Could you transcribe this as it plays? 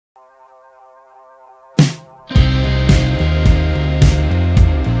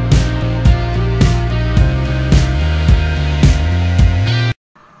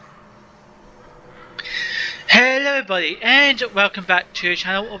everybody, and welcome back to the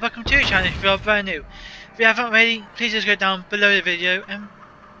channel, or welcome to the channel if you are brand new. If you haven't already, please just go down below the video and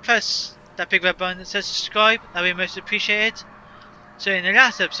press that big red button that says subscribe. That would be most appreciated. So in the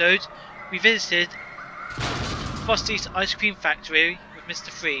last episode, we visited Frosty's Ice Cream Factory with Mr.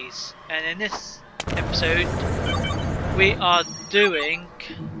 Freeze, and in this episode, we are doing,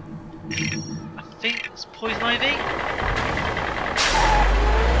 I think it's Poison Ivy.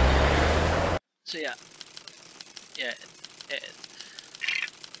 So yeah. Yeah, it is.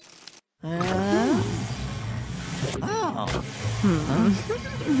 Oh.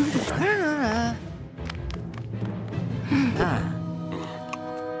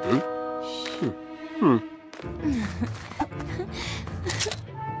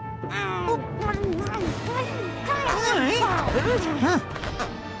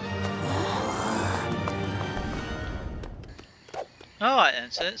 Alright then,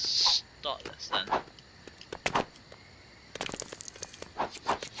 so let's start this then.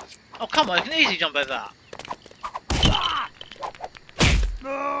 Oh come on, I can easily jump over that.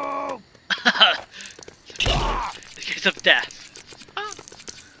 No! The case of death.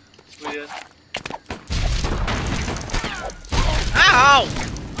 Brilliant. Ow!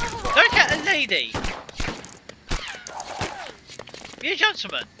 Don't get a lady! Be a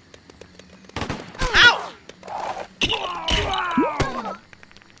gentleman. Ow!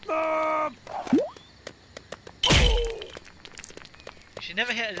 You should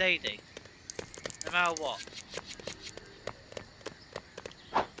never hit a lady, no matter what.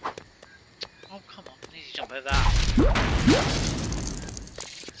 Oh come on, I need to jump over that.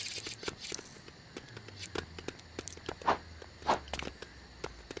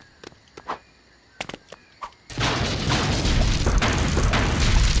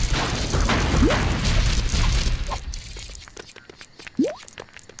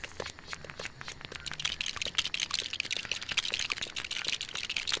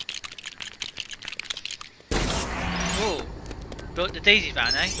 Built the daisy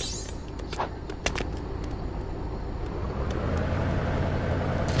van, eh?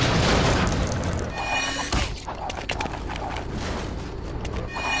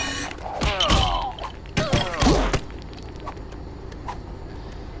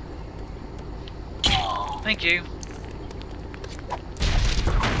 Thank you.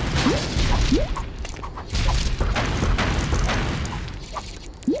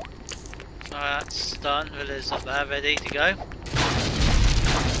 Alright, that's done. Rilla's up there, ready to go.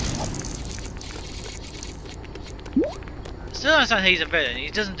 I still don't understand he's a villain.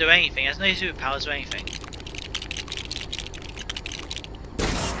 He doesn't do anything. He has no superpowers or anything.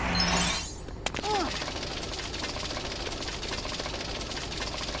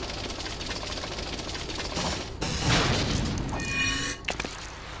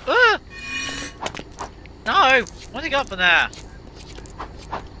 No! Why did he go up from there?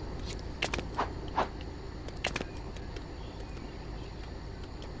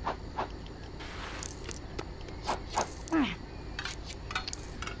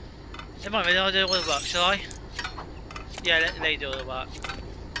 Never mind, I'll do all the work, shall I? Yeah, let the lady do all the work.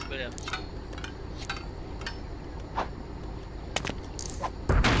 Brilliant.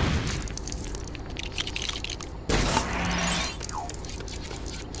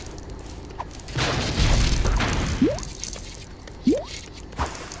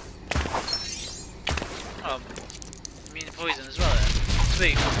 Immune to poison as well then.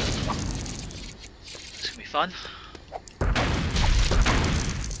 Sweet. This is gonna be fun.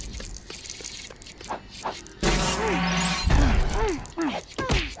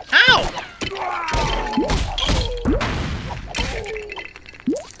 Ow!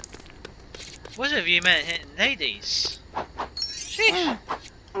 What have you meant hitting ladies? Sheesh.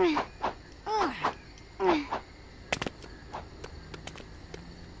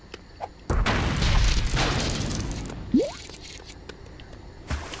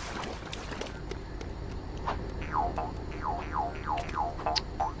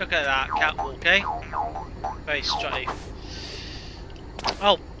 Look at that catwalk, eh? Very strutty.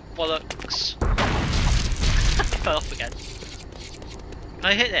 Oh, bollocks. Fell off again. Can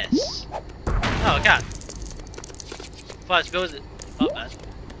I hit this? Oh, I can. If I just build it up, man.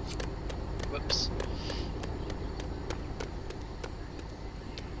 Whoops.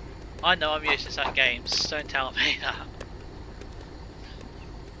 I know I'm useless at games, don't tell me that.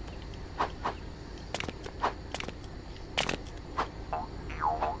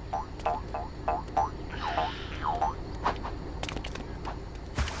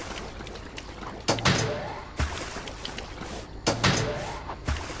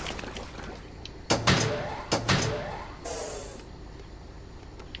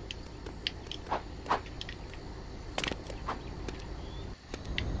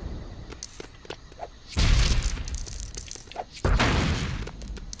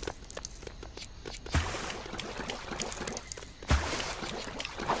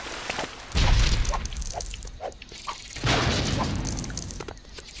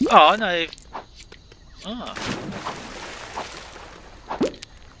 Oh no. Oh.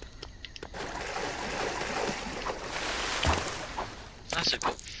 That's a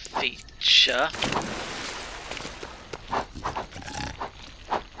good feature.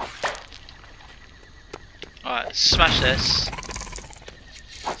 Alright, smash this.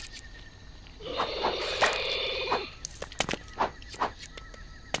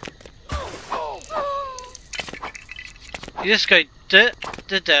 You just go dirt,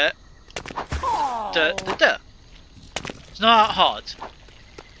 dirt, dirt, dirt, dirt, dirt. It's not that hard.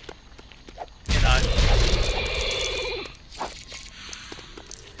 You know.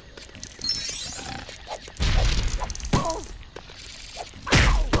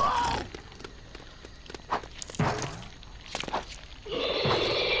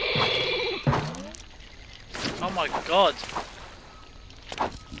 Oh my god.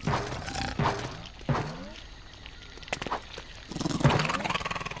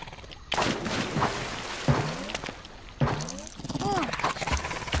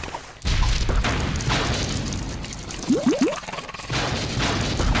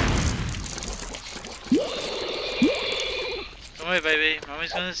 Don't worry, baby.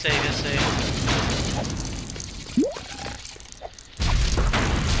 Mommy's gonna save you soon.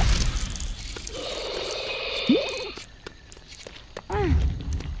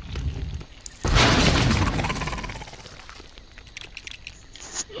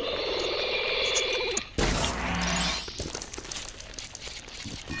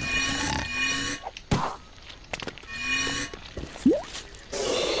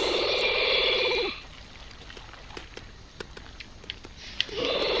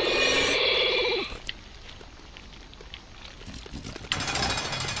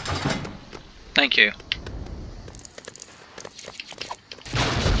 Thank you.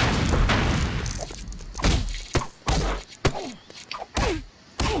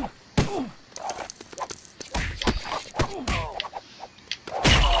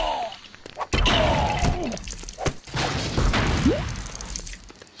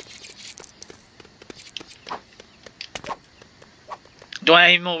 Do I have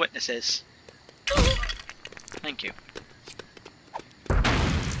any more witnesses? Thank you.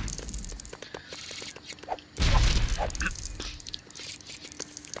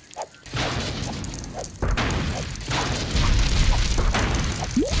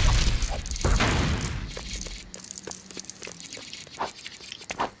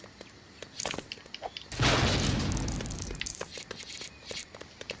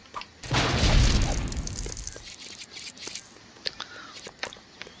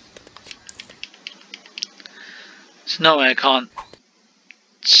 There's no way I can't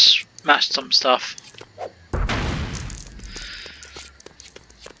smash some stuff.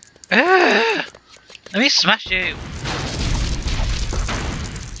 Let me smash you.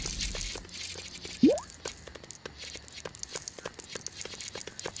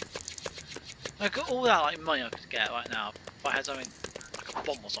 Look at all that like money I could get right now if I had something like a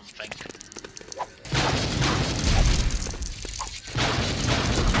bomb or something.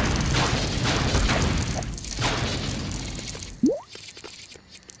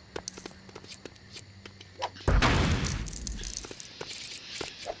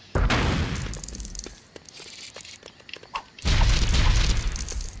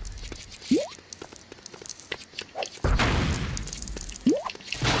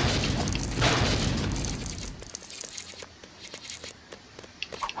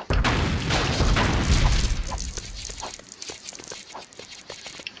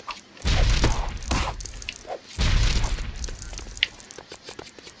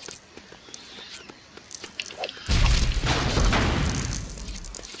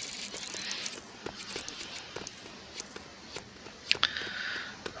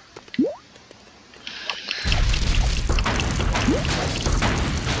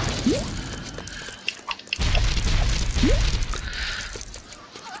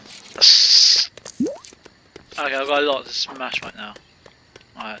 Okay, I've got a lot to smash right now.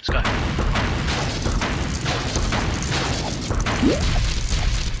 Alright, let's go.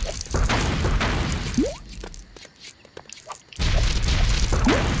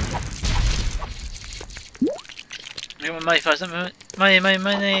 Give me my money first,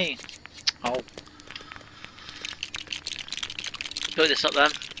 money! Oh. Build this up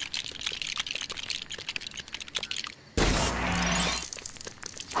then.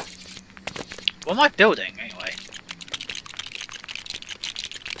 What am I building anyway?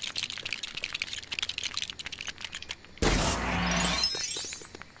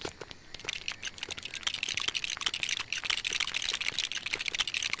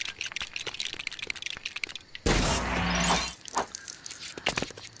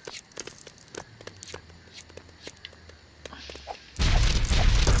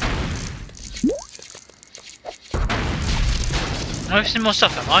 I'm opening more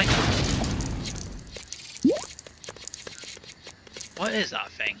stuff, am I? What is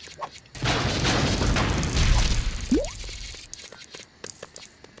that thing?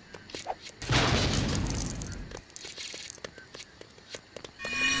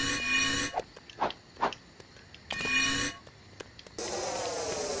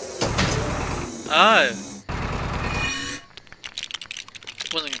 Oh.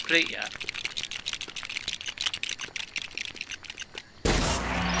 Wasn't complete yet.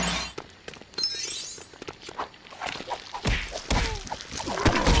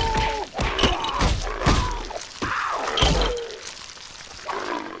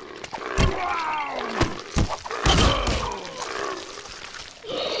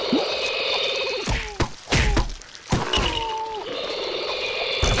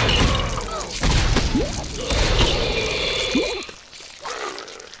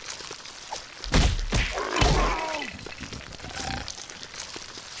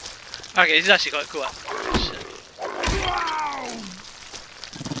 Okay, this is actually quite cool.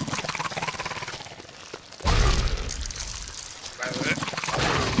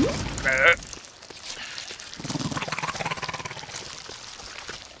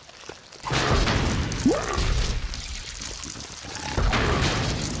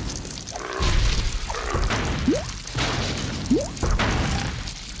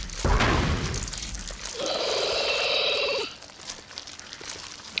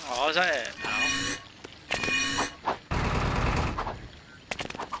 Oh, is that it now?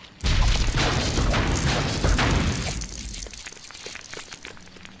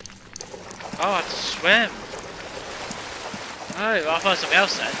 Oh, I have to swim. Oh, I thought something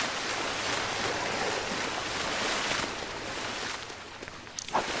else then.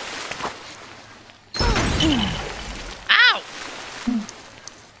 Ow!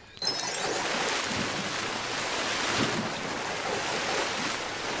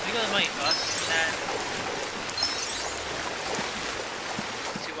 We got the money first, and then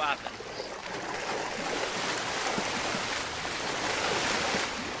see what happens.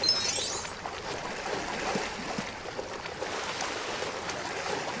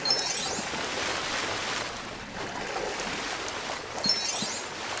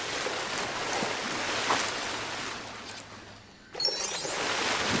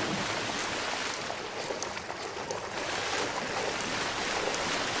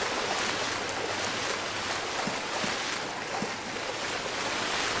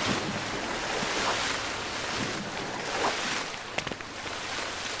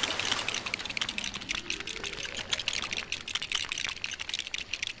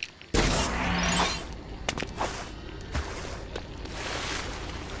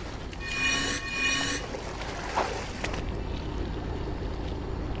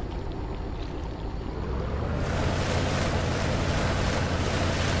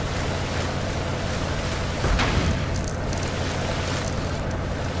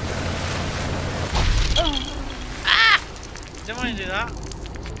 Didn't want to do that.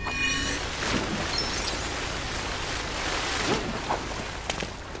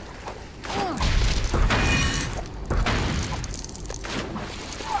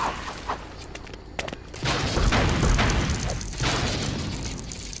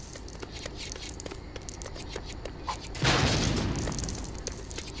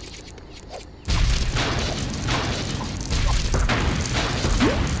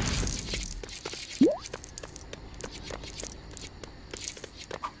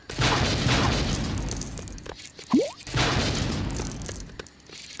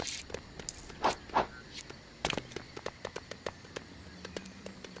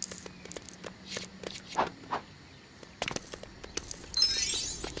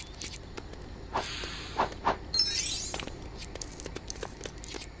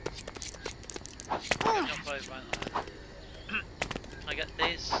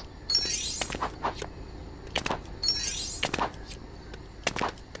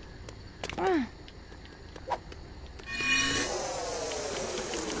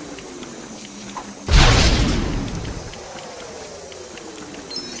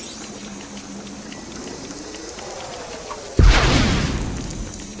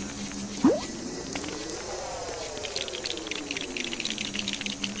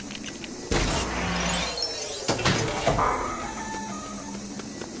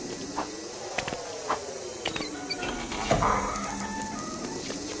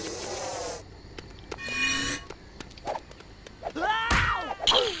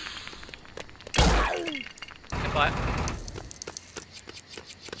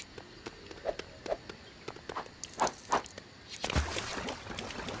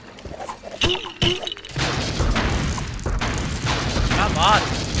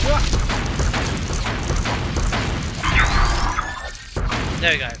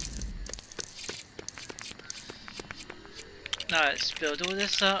 There we go. Now let's build all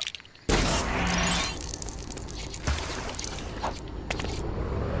this up.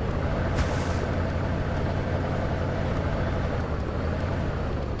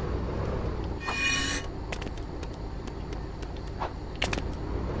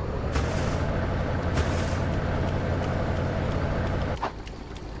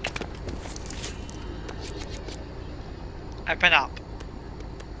 Open up.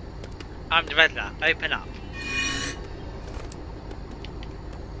 I'm the Riddler. Open up.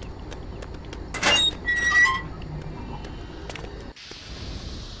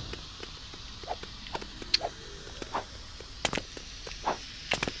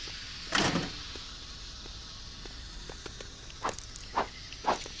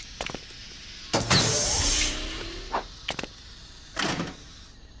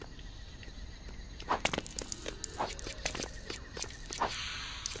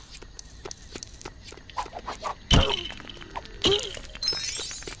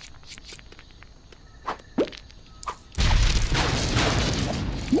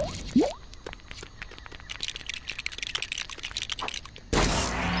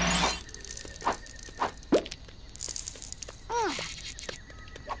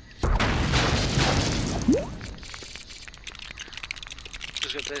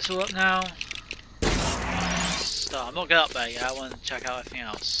 Just gonna put this all up now. Start. I'm not going up there yet, I want to check out everything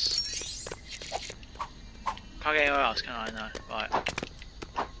else. Can't get anywhere else, can I? No. Right.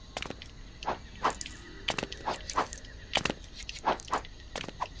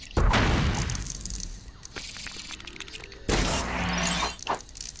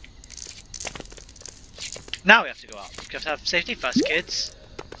 Now we have to go up. We have to have safety first, kids.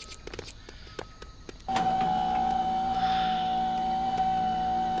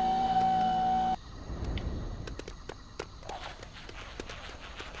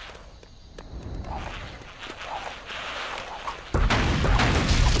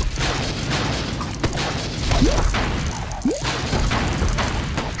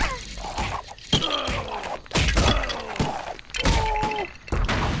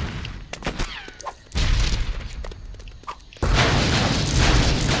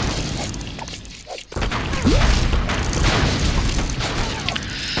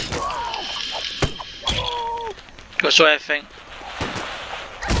 Got to everything.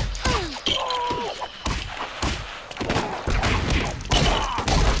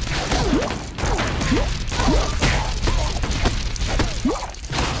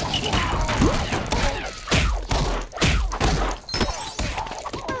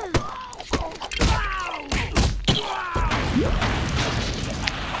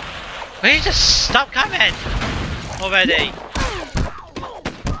 Will you just stop coming already?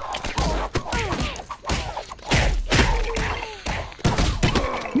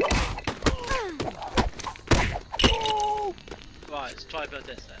 Right, let's try build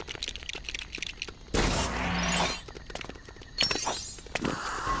this then.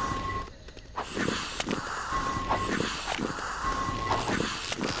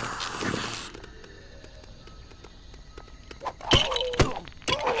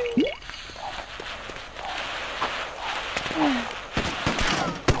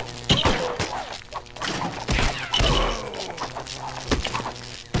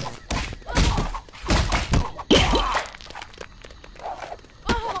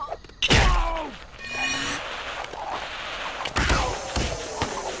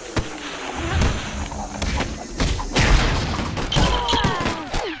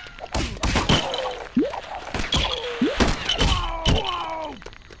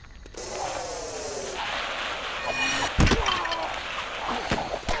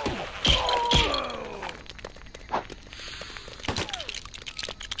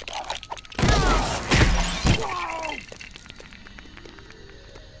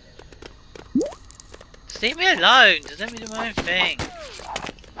 Leave me alone, just let me do my own thing.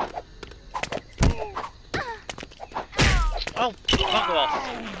 Oh, fuck off.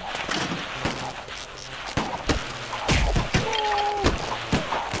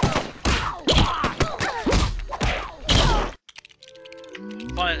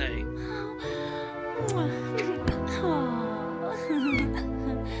 Finally.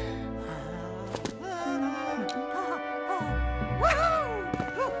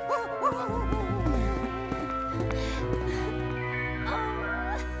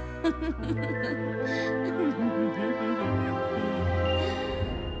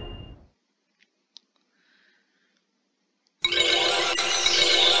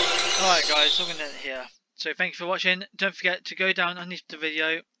 Alright guys, so I'm going to end it here. So thank you for watching. Don't forget to go down underneath the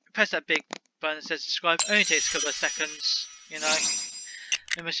video, press that big button that says subscribe. Only takes a couple of seconds, you know.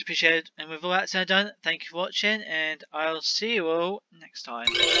 we most appreciated. And with all that said and done, thank you for watching, and I'll see you all next time.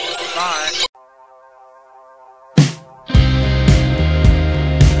 Bye.